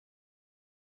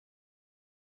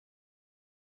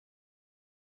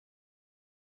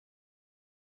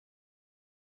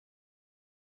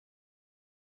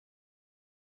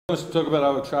Let's talk about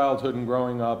our childhood and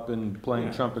growing up and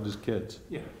playing trumpet as kids.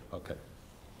 Yeah. Okay.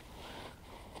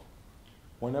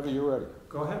 Whenever you're ready.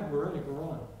 Go ahead, we're ready,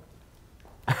 go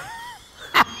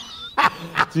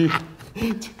on.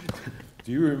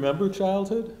 Do you remember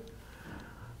childhood?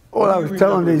 Well, I was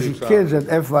telling these kids at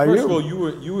FIU. First of all,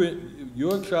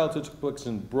 your childhood took place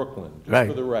in Brooklyn, just right.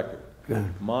 for the record. Yeah.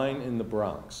 Mine in the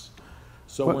Bronx.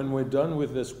 So when we're done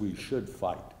with this, we should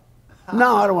fight.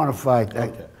 No, I don't want to fight.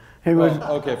 Okay. It was,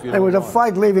 if you it was a want.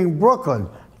 fight leaving Brooklyn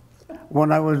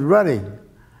when I was ready.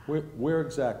 Where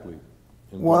exactly?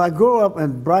 Well, I grew up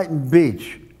in Brighton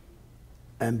Beach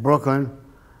in Brooklyn,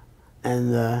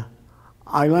 and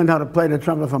I learned how to play the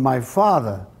trumpet from my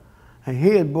father. And he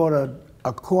had bought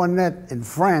a cornet in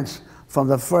France from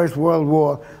the First World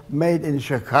War made in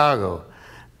Chicago.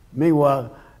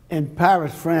 Meanwhile, in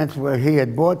Paris, France, where he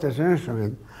had bought this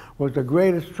instrument, was the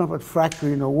greatest trumpet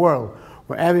factory in the world,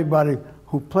 where everybody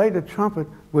who played the trumpet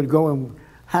would go and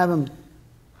have him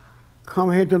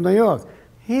come here to New York.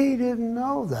 He didn't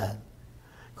know that,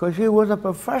 because he was a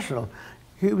professional.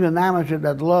 He was an amateur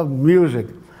that loved music.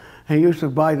 He used to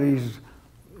buy these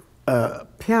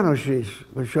piano sheets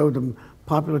which showed them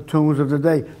popular tunes of the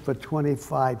day for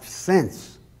 25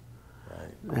 cents.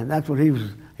 Right. And that's what he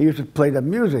used to play the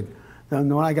music. Then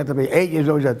when I got to be 8 years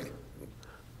old, he said,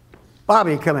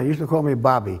 Bobby, come in. He used to call me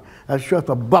Bobby. That's short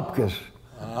for Bupkis.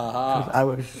 I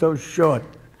was so short.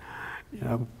 You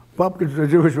know, Bupkis is a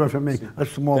Jewish word for me, a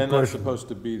small person. They're not supposed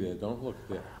to be there. Don't look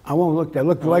there. I won't look there.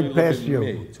 Look right past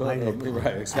you.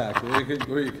 Right, exactly. You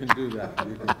can do that.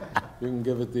 You can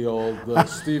give it the old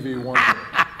Stevie Wonder.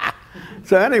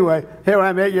 So anyway, here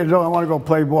I'm 8 years old. I want to go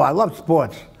play ball. I loved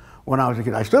sports when I was a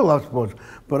kid. I still love sports,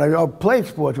 but I played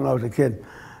sports when I was a kid.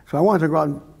 So I wanted to go out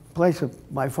and play. So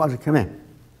my father came in.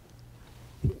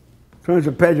 Turns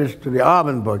the pages to the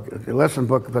Auburn book, the lesson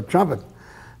book for trumpet.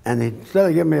 And instead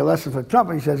of giving me a lesson for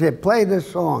trumpet, he says, here, play this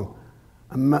song,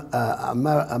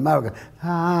 America.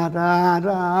 Da, da,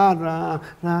 da, da,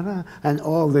 da, da. And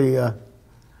all the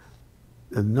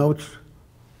notes,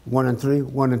 1 and 3,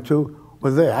 1 and 2, were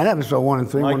there. I never saw 1 and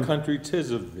 3. My country, 'tis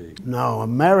of thee. No,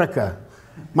 America.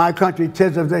 My country,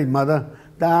 'tis of thee, mother.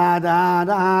 Da, da,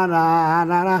 da, da,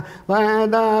 da, da,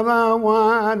 da,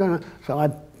 da, da. So I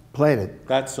played it.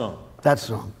 That song? That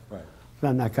song. Right.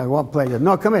 Then I won't play it.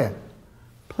 No, come here.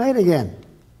 Play it again.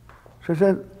 So I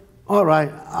said, all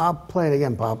right, I'll play it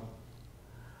again, Pop.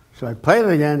 So I played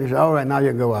it again. He said, all right, now you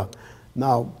can go out.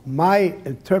 Now, my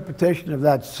interpretation of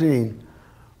that scene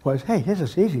was, hey, this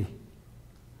is easy.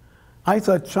 I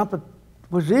thought trumpet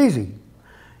was easy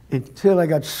until I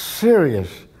got serious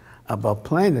about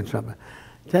playing the trumpet.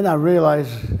 Then I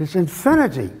realized it's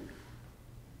infinity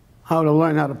how to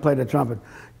learn how to play the trumpet.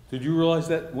 Did you realize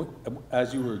that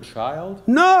as you were a child?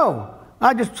 No!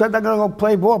 I just said I'm going to go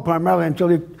play ball primarily until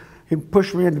he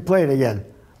pushed me in to play it again.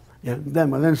 Yeah,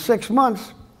 then within 6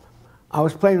 months, I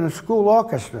was playing in a school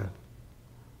orchestra,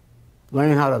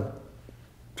 learning how to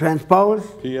transpose.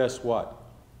 P.S. what?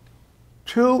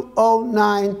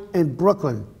 209 in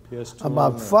Brooklyn,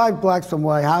 about 5 blocks from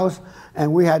my house.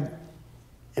 And we had,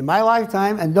 in my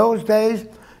lifetime, in those days,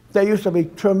 there used to be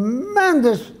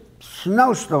tremendous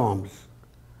snowstorms.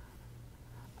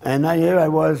 And here I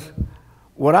was,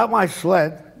 without my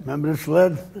sled. Remember the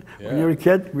sled? Yeah. When you were a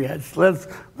kid, we had sleds,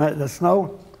 the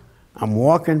snow. I'm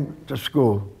walking to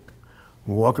school,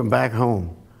 I'm walking back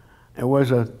home. It was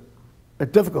a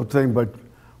difficult thing, but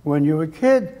when you're a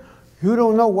kid, you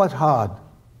don't know what's hard.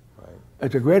 Right.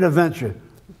 It's a great adventure.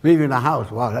 Leaving the house,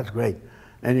 wow, that's great.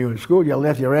 And you're in school, you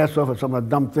laugh your ass off at some of the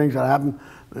dumb things that happen,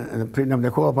 and they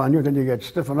call upon you, then you get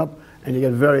stiffened up, and you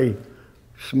get very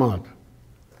smart.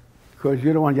 Because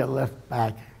you don't want to get left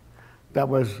back. That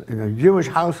was, in a Jewish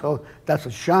household, that's a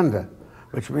shanda,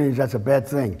 which means that's a bad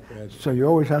thing. So you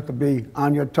always have to be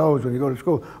on your toes when you go to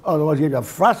school. Otherwise you get a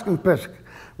froskenpisk,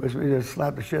 which means you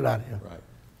slap the shit out of you. Right.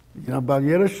 You know about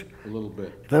Yiddish? A little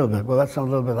bit. A little bit. Well, that's a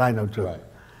little bit I know too. Right.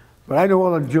 But I know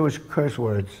all the Jewish curse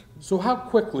words. So how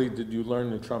quickly did you learn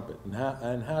the trumpet? And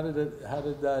how did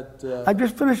that... I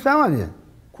just finished telling you.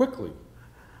 Quickly?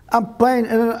 I'm playing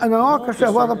in an orchestra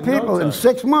of other people in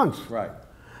 6 months. Right.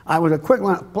 I was a quick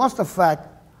learner, plus the fact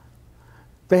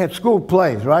they had school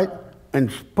plays, right? In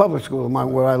public school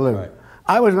where I lived. Right.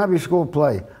 I was in every school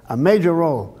play, a major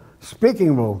role,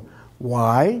 speaking role.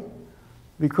 Why?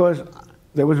 Because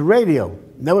there was radio,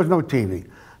 there was no TV.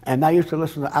 And I used to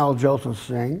listen to Al Jolson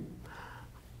sing,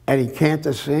 Eddie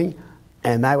Cantor sing,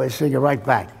 and I would sing it right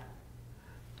back.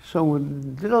 So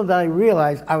little did I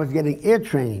realize I was getting ear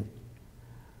training,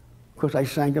 because I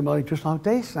sang the melody just like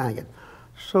they sang it.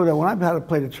 So that when I had to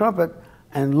play the trumpet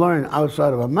and learn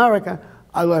outside of America,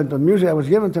 I learned the music that was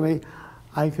given to me.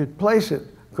 I could place it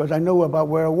because I knew about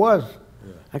where it was.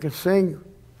 Yeah. I could sing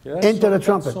Yeah, that into song, the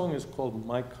trumpet. That song is called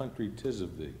My Country 'Tis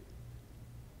of Thee.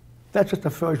 That's just the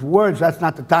first words. That's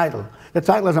not the title. The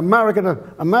title is America to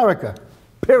America,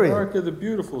 period. America the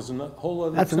Beautiful is a whole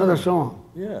other That's song. another song.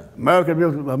 Yeah. America the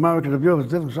Beautiful, America the Beautiful is a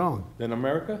different song. Then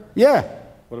America? Yeah,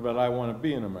 What about I Want to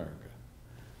Be in America?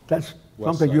 that's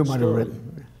West something you Side might have Story.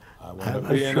 written. I want to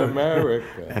be in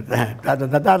America. Da, da,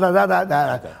 da, da, da,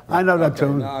 da, da. I know that Okay,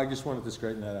 tune. no, I just wanted to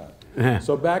straighten that out. Yeah.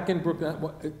 So back in Brooklyn,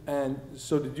 and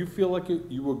so did you feel like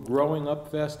you were growing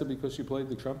up faster because you played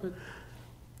the trumpet?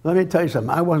 Let me tell you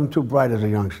something. I wasn't too bright as a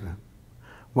youngster.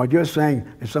 What you're saying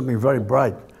is something very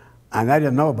bright, and I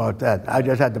didn't know about that. I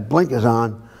just had the blinkers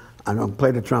on and I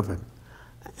played the trumpet.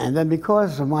 And then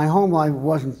because of my home life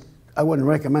I wouldn't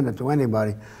recommend it to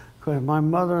anybody, because my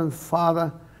mother and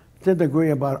father didn't agree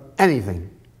about anything.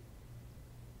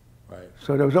 Right.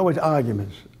 So there was always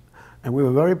arguments. And we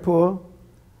were very poor,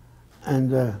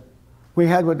 and we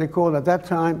had what they called at that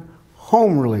time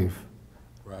home relief.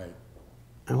 Right.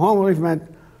 And home relief meant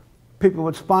people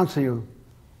would sponsor you,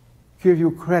 give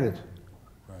you credit,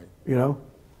 Right. you know?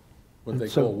 What they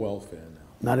So- call welfare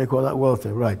now. Now they call that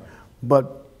welfare, right.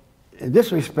 But in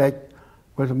this respect,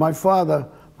 because my father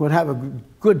would have a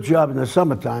good job in the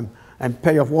summertime and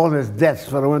pay off all his debts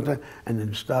for the winter and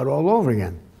then start all over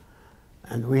again.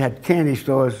 And we had candy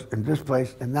stores in this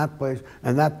place, and that place,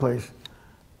 and that place.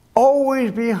 Always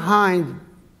behind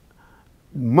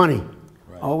money.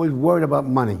 Right. Always worried about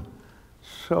money.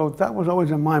 So that was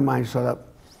always in my mind, so that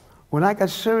when I got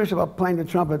serious about playing the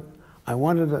trumpet, I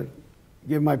wanted to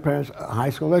give my parents a high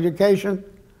school education.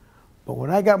 But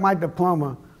when I got my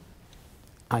diploma,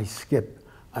 I skipped.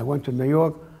 I went to New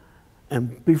York,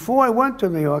 and before I went to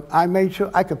New York, I made sure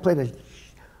I could play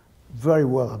very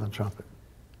well on the trumpet,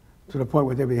 to the point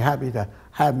where they'd be happy to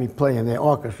have me play in their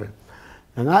orchestra.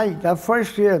 And that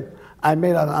first year, I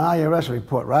made an IRS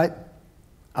report, right?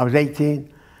 I was 18.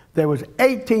 There was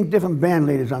 18 different band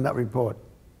leaders on that report.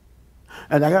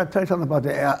 And I got to tell you something about the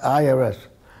IRS.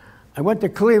 I went to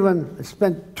Cleveland and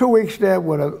spent 2 weeks there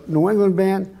with a New England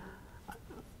band,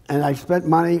 and I spent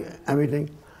money, everything.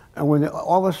 And when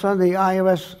all of a sudden the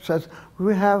IRS says,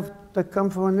 we have to come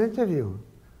for an interview.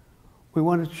 We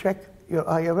want to check your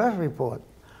IRS report.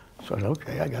 So I said,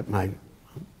 okay, I got mine.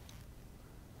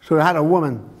 So I had a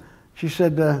woman, she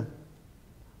said,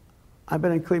 I've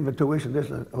been in Cleveland for 2 weeks, and this,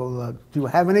 do you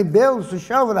have any bills to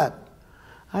show for that?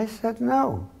 I said,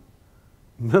 no.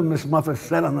 Miss Muffet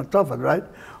said on the top of it, right?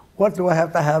 What do I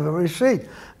have to have a receipt?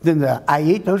 Didn't I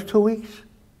eat those 2 weeks?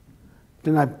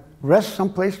 Didn't I rest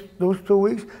someplace those 2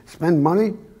 weeks? Spend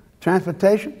money,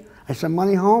 transportation? I sent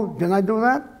money home. Didn't I do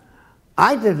that?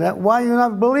 I did that. Why are you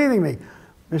not believing me?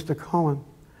 Mr. Cohen,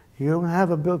 you don't have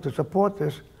a bill to support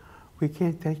this. We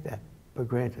can't take that for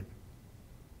granted.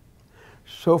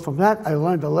 So from that, I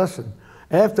learned a lesson.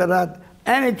 After that,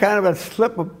 any kind of a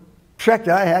slip of check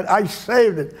that I had, I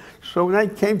saved it. So when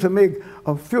they came to me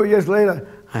a few years later,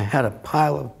 I had a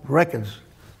pile of records.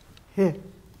 Here,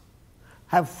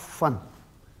 have fun.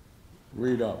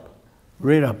 Read up.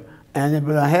 Read up. And in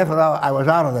a half an hour, I was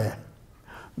out of there.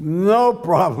 No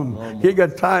problem. No He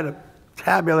got tired of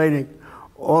tabulating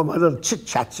all my little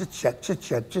chit-chat, chit-chat,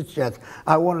 chit-chat, chit-chat.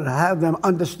 I wanted to have them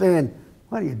understand,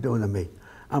 what are you doing to me?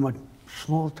 I'm a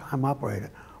small-time operator.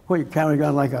 What, you carrying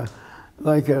on like a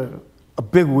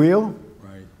big wheel?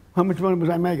 Right. How much money was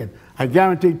I making? I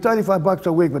guaranteed $35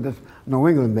 a week with this New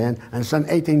England band and sent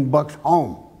 $18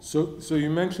 home. So you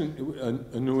mentioned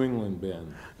a New England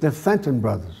band. The Fenton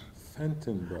Brothers.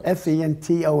 Fenton Brothers.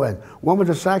 F-E-N-T-O-N. One was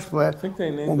a sax player. I think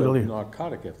they one named was a a leader.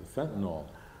 narcotic after fentanyl.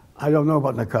 I don't know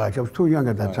about narcotics. I was too young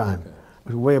at that Right, time. okay. It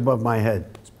was way above my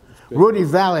head. big. Rudy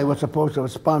Valley was supposed to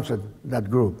have sponsored that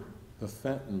group. The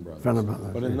Fenton Brothers. Fenton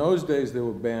Brothers, But in yeah. those days, there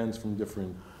were bands from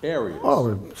different areas.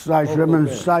 Oh, Cy Local Shribman,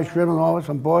 bands. Cy Shribman, all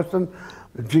from Boston,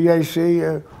 the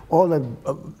GAC, all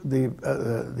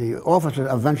the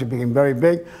officers eventually became very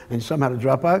big, and some had to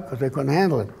drop out because they couldn't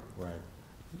handle it, Right.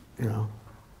 you know.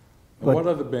 And But- what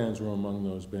other bands were among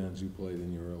those bands you played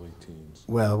in your early teens?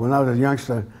 Well, when I was a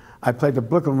youngster, I played the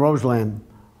Brooklyn Roseland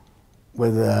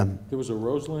with There was a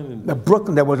Roseland in the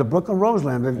Brooklyn. There was a Brooklyn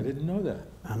Roseland. I didn't know that.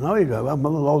 I know you do. I'm a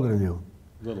little older than you.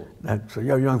 Little. So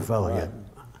you're a young fella Right. yet.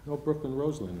 No Brooklyn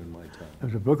Roseland in my time. There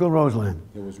was a Brooklyn Roseland,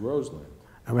 There was Roseland.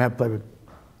 and we had to play with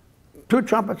 2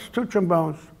 trumpets, 2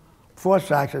 trombones, 4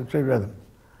 sax, and 3 rhythm.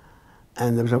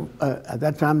 And there was at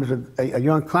that time there was a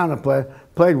young clowner player,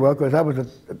 played well because that was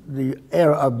the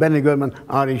era of Benny Goodman,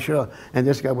 Artie Shaw, and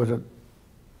this guy was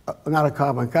not a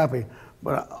carbon copy,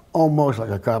 but almost like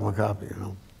a carbon copy, you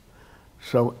know.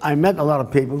 So I met a lot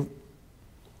of people,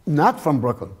 not from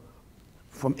Brooklyn,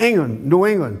 from England, New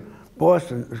England,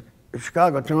 Boston,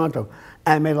 Chicago, Toronto,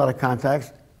 and made a lot of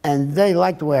contacts. And they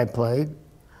liked the way I played,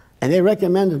 and they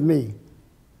recommended me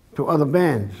to other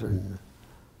bands. And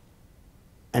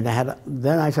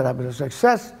then I said I was a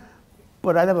success,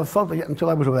 but I never felt it until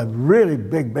I was with a really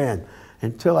big band,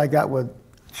 until I got with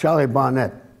Charlie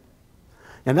Barnett.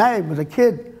 And I was a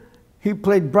kid, he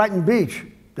played Brighton Beach,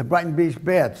 the Brighton Beach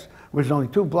Bats, which was only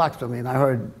 2 blocks from me, and I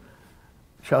heard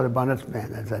Charlie Barnett's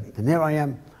band. I said, and here I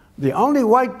am, the only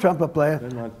white trumpet player.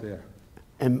 They're not there.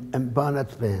 In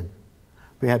Barnett's band.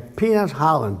 We had Peanuts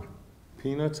Holland.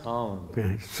 Peanuts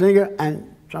Holland. Singer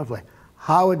and trumpet player.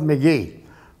 Howard McGee,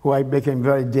 who I became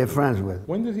very dear friends with.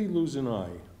 When did he lose an eye?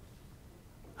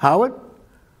 Howard?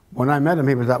 When I met him,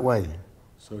 he was that way.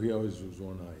 So he always was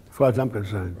one-eyed. As far as I'm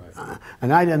concerned. Right.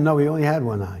 And I didn't know he only had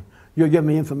one eye. You give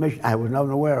me information I was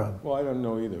never aware of. Well, I don't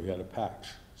know either. He had a patch,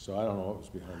 so I don't know what was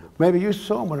behind it. Maybe you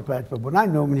saw him with a patch, but when I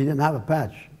knew him, he didn't have a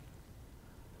patch.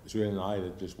 So he had an eye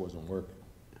that just wasn't working.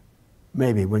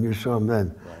 Maybe, when you saw him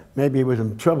then. Right. Maybe he was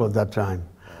in trouble at that time.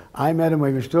 Right. I met him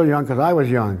when he was still young, because I was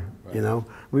young, right. You know.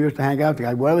 We used to hang out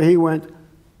together. Wherever he went,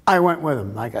 I went with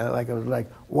him. It was like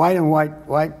white and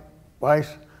white,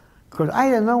 because I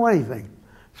didn't know anything,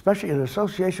 especially in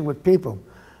association with people.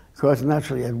 Because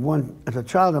naturally, as a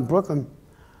child in Brooklyn,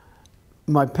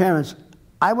 my parents,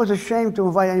 I was ashamed to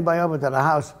invite anybody over to the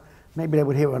house. Maybe they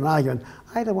would hear an argument.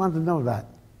 I didn't want to know that.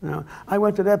 You know, I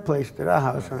went to their place, to their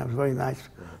house, and it was very nice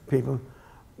people,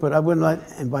 but I wouldn't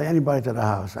invite anybody to the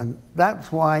house. And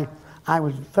that's why I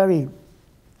was very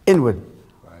inward,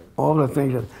 right. All the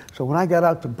things. So when I got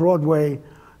out to Broadway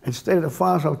and stayed at the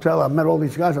Forest Hotel, I met all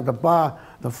these guys at the bar,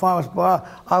 the Forest Bar.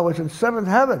 I was in seventh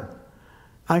heaven.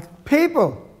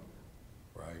 People,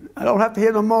 right. I don't have to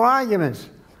hear no more arguments.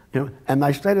 You know, and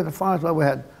I stayed at the Forest Bar. We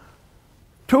had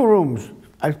 2 rooms.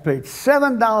 I paid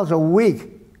 $7 a week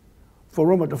for a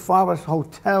room at the Forest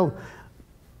Hotel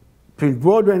between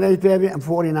Broadway and 8th Avenue and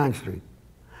 49th Street.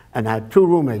 And I had 2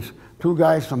 roommates, 2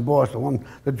 guys from Boston.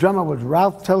 The drummer was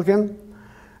Ralph Tilken.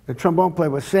 The trombone player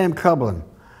was Sam Cublin.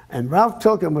 And Ralph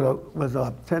Tilken was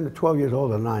 10 to 12 years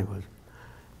older than I was.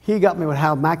 He got me with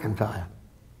Hal McIntyre.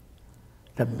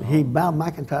 Hal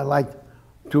McIntyre liked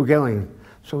Duke Ellington.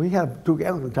 So he had a Duke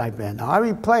Ellington type band. Now I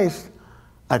replaced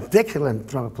a Dixieland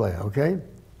trumpet player, okay?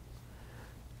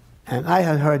 And I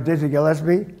had heard Dizzy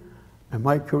Gillespie, and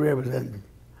my career was ending.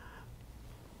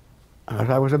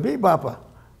 I was a bebopper.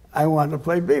 I wanted to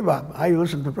play bebop. I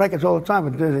listened to records all the time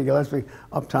with Dizzy Gillespie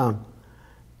uptown.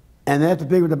 And after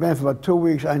being with the band for about 2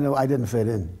 weeks, I knew I didn't fit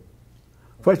in.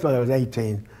 First of all, I was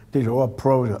 18. These were all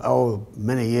pros,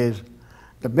 many years.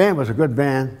 The band was a good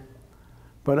band,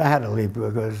 but I had to leave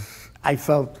because I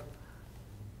felt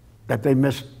that they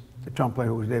missed the trumpet player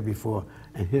who was there before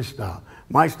and his style.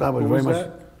 My style was very much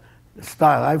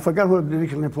style. I forgot who the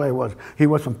Dixieland player was. He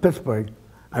was from Pittsburgh.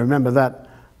 I remember that,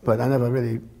 but I never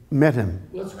really met him.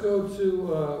 Let's go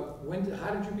to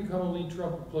how did you become a lead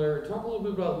trumpet player? Talk a little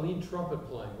bit about lead trumpet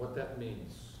playing, what that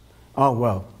means. Oh,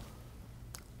 well.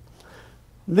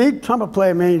 Lead trumpet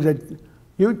player means that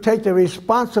you take the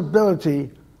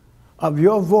responsibility of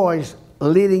your voice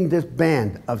leading this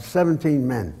band of 17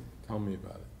 men. Tell me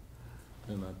about it.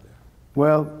 They're not there.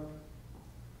 Well,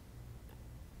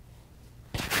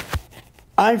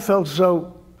 I felt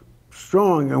so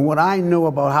strong in what I knew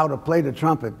about how to play the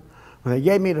trumpet. When they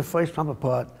gave me the first trumpet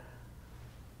part,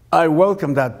 I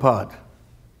welcomed that part.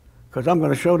 Because I'm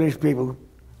going to show these people,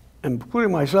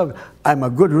 including myself, I'm a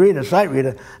good reader, sight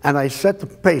reader, and I set the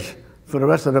pace for the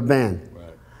rest of the band. Right.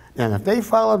 And if they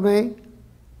followed me,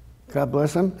 God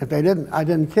bless them. If they didn't, I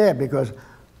didn't care because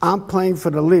I'm playing for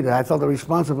the leader. I felt the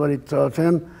responsibility towards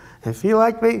him. And if he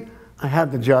liked me, I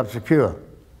had the job secure.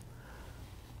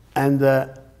 And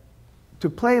to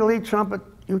play lead trumpet,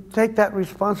 you take that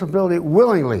responsibility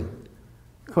willingly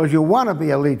because you want to be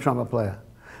a lead trumpet player.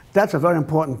 That's a very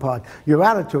important part. Your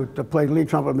attitude to play lead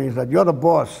trumpet means that you're the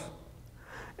boss.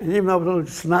 And even though I was a little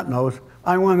snot-nosed,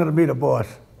 I wanted to be the boss.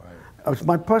 Right. It was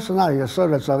my personality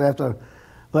asserted itself after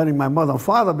letting my mother and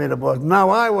father be the boss. Now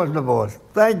I was the boss.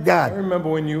 Thank God. I remember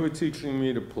when you were teaching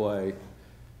me to play,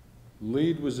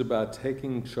 lead was about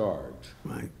taking charge.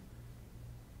 Right.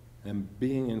 And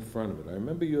being in front of it. I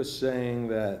remember you saying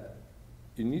that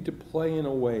you need to play in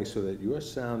a way so that your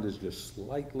sound is just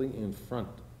slightly in front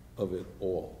of it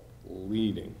all,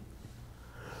 leading.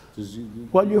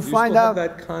 Well, you find out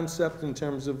that concept in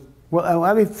terms of. Well,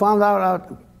 I found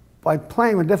out by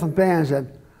playing with different bands that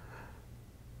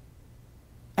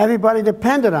everybody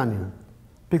depended on you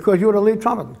because you were the lead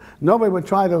trumpet. Nobody would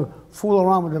try to fool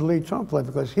around with the lead trumpet player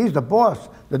because he's the boss.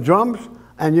 The drums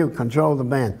and you control the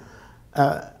band.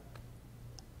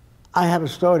 I have a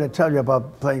story to tell you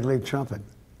about playing lead trumpet.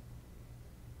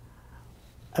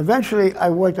 Eventually, I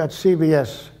worked at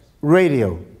CBS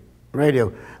radio.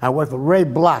 I worked with Ray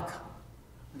Block,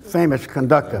 famous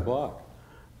conductor. Ray Block.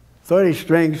 30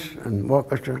 strings and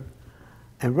orchestra.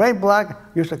 And Ray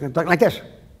Block used to conduct like this.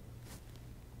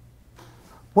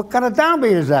 What kind of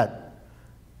downbeat is that?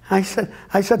 I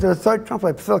said to the third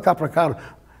trumpet, Phil Capricato,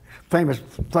 famous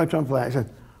third trumpet player, I said,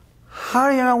 how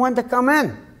do you know when to come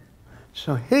in?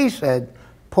 So he said,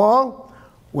 Paul,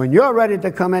 when you're ready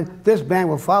to come in, this band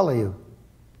will follow you.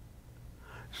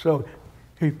 So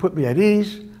he put me at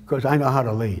ease because I know how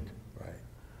to lead. Right.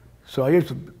 So I used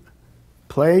to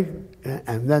play,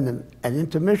 and then at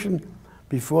intermission,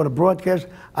 before the broadcast,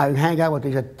 I would hang out with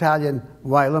these Italian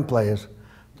violin players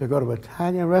to go to an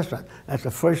Italian restaurant. That's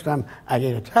the first time I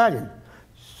ate Italian.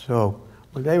 So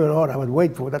when they would order, I would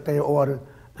wait for what they ordered,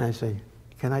 and I'd say,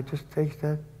 can I just taste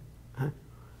that? Huh?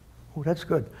 Oh, that's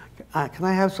good. Can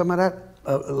I have some of that?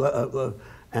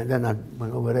 And then I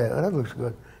went over there. Oh, that looks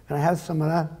good. Can I have some of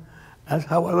that? That's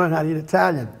how I learned how to eat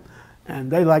Italian.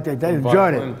 And they liked it. They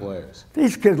enjoyed it. Players.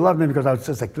 These kids loved me because I was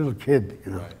just like a little kid,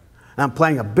 you know. Right. And I'm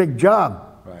playing a big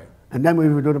job. Right. And then we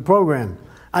would do the program.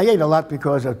 I ate a lot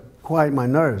because it quieted my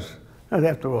nerves. And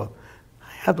after all,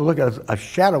 I had to look at a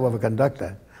shadow of a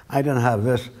conductor. I didn't have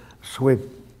this sweep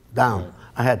down. Right.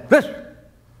 I had this.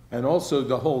 And also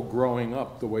the whole growing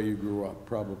up, the way you grew up,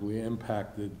 probably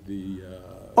impacted the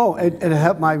It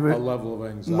helped my a level of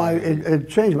anxiety. It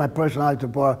changed my personality to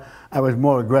where I was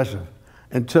more aggressive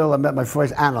until I met my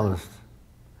first analyst.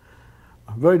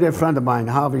 A very dear friend of mine,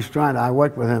 Harvey Striner, I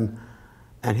worked with him,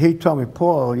 and he told me,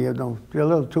 Paul, you're a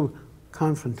little too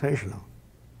confrontational.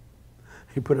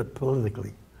 He put it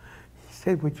politically. He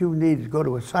said, what you need is go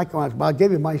to a psychoanalyst. Well, I'll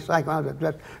give you my psychoanalyst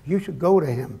address. You should go to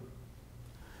him.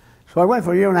 So I went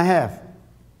for a year and a half.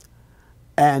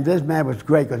 And this man was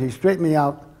great because he straightened me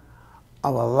out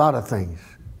of a lot of things,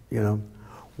 you know.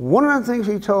 One of the things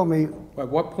he told me... At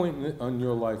what point in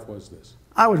your life was this?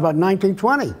 I was about 19,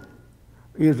 20. I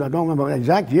don't remember the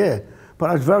exact year, but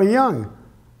I was very young.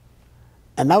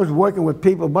 And I was working with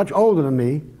people much older than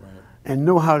me, and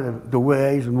knew how the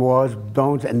ways and was,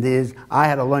 don'ts and these. I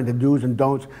had to learn the do's and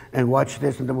don'ts and watch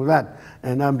this and do that.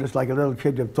 And I'm just like a little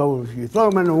kid that you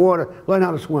throw them in the water, learn how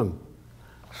to swim.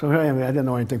 So here I am. I didn't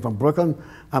know anything from Brooklyn.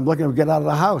 I'm looking to get out of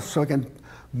the house so I can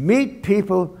meet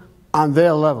people on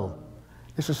their level.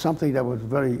 This is something that was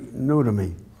very new to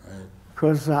me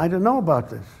because I didn't know about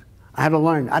this. I had to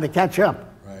learn. I had to catch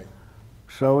up. Right.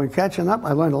 So in catching up,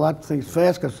 I learned a lot of things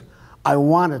fast because I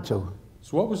wanted to.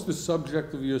 So what was the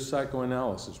subject of your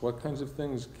psychoanalysis? What kinds of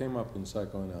things came up in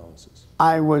psychoanalysis?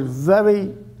 I was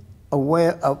very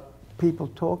aware of people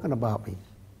talking about me,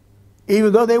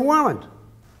 even though they weren't.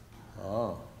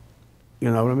 Oh.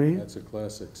 You know what I mean? That's a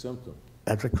classic symptom.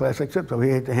 That's a classic symptom. He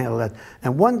had to handle that.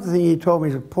 And one thing he told me,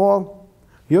 he said, Paul,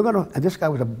 you're going to, and this guy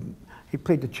was he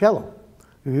played the cello.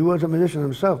 He was a musician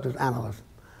himself, this analyst.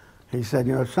 He said,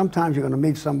 you know, sometimes you're going to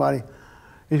meet somebody,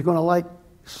 he's going to like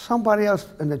somebody else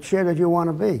in the chair that you want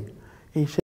to be. He said,